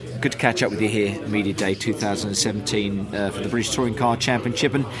good to catch up with you here, Media Day 2017 for the British Touring Car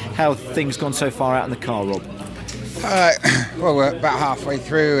Championship. And how have things gone so far out in the car, Rob? Well, we're about halfway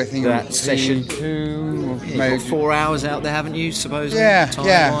through, I think. That session. You've got 4 hours out there, haven't you, suppose? Yeah,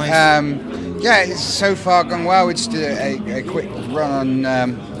 it's so far gone well. We just did a quick run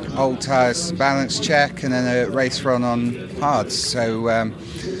on old tyres balance check and then a race run on hards. So,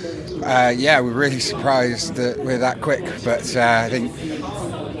 we're really surprised that we're that quick, but I think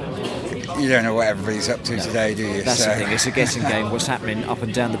you don't know what everybody's up to today, do you? That's the thing, it's a guessing game, what's happening up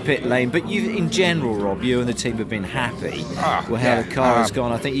and down the pit lane. But you, in general, Rob, you and the team have been happy with how the car has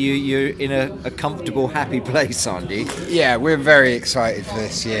gone. I think you're in a comfortable, happy place, aren't you? Yeah, we're very excited for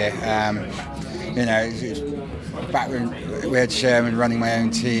this year. Back when we had Sherman running my own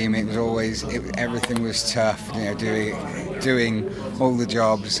team, it was always everything was tough. Doing all the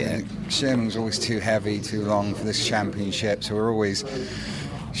jobs. Yeah. And Sherman was always too heavy, too long for this championship, so we're always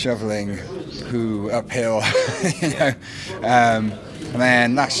shoveling poo uphill. And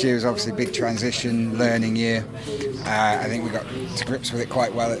then last year was obviously a big transition, learning year. I think we got to grips with it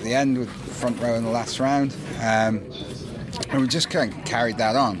quite well at the end with the front row in the last round. And we just kind of carried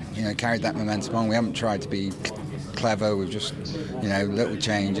that on, carried that momentum on. We haven't tried to be clever. We've just, little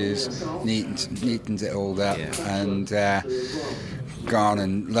changes, neatened it all up, and gone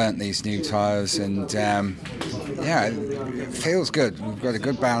and learnt these new tyres, and it feels good. We've got a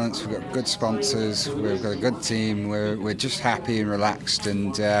good balance. We've got good sponsors. We've got a good team. We're just happy and relaxed,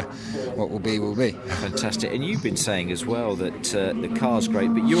 and what will be will be. Fantastic. And you've been saying as well that the car's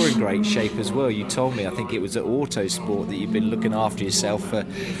great, but you're in great shape as well. You told me, I think it was at Autosport, that you've been looking after yourself for,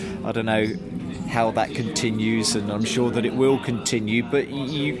 I don't know how that continues, and I'm sure that it will continue, but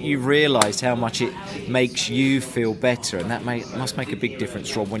you've realised how much it makes you feel better, and that must make a big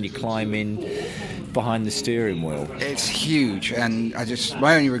difference, Rob, when you climb in behind the steering wheel. It's huge, and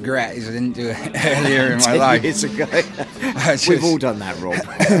my only regret is I didn't do it earlier in my life. 10 years ago. We've all done that, Rob.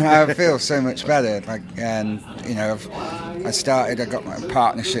 I feel so much better, I got my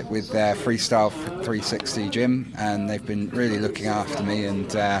partnership with Freestyle 360 Gym, and they've been really looking after me,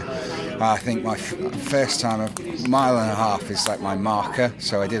 and I think my first time, a mile and a half is like my marker,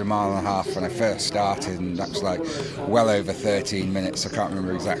 so I did a mile and a half when I first started, and that was like well over 13 minutes. I can't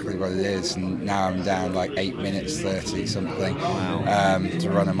remember exactly what it is, and now I'm down like 8 minutes 30 something to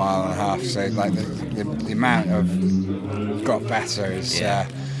run a mile and a half, so like the amount of got better is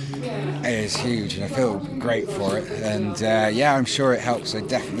huge, and I feel great for it, and I'm sure it helps. I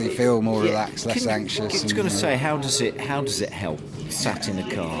definitely feel more relaxed, less anxious. I was going to say, how does it help sat in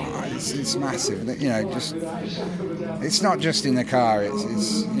the car? It's massive, it's not just in the car,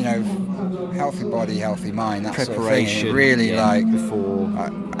 it's healthy body, healthy mind, that preparation sort of thing. Really, before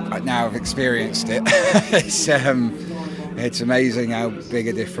now I've experienced it. It's amazing how big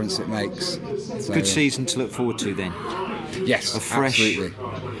a difference it makes. So, good season to look forward to then. Yes, a fresh, absolutely.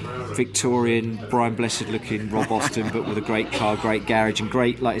 Victorian, Brian Blessed looking Rob Austin, but with a great car, great garage, and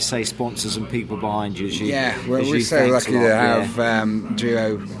great, like I say, sponsors and people behind you. We're so lucky to have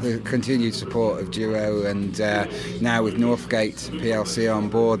Duo, the continued support of Duo, and now with Northgate PLC on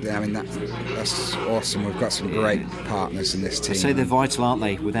board. I mean, that's awesome. We've got some great partners in this team. I say they're vital, aren't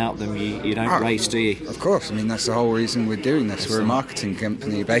they? Without them, you don't race, do you? Of course. I mean, that's the whole reason we're doing this. We're a marketing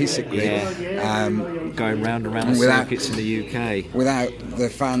company, basically. Going round and round the circuits in the UK. Without the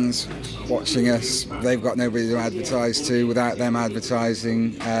fans watching us, they've got nobody to advertise to. Without them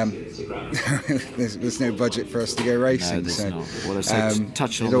advertising, there's no budget for us to go racing. No, there's not. Well, I say,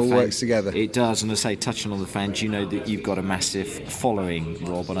 touching it on all the works together. It does, and I say, touching on the fans, you know that you've got a massive following,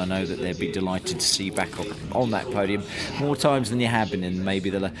 Rob, and I know that they'd be delighted to see you back on that podium more times than you have been in maybe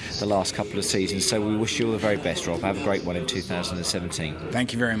the last couple of seasons. So we wish you all the very best, Rob. Have a great one in 2017.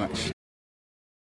 Thank you very much.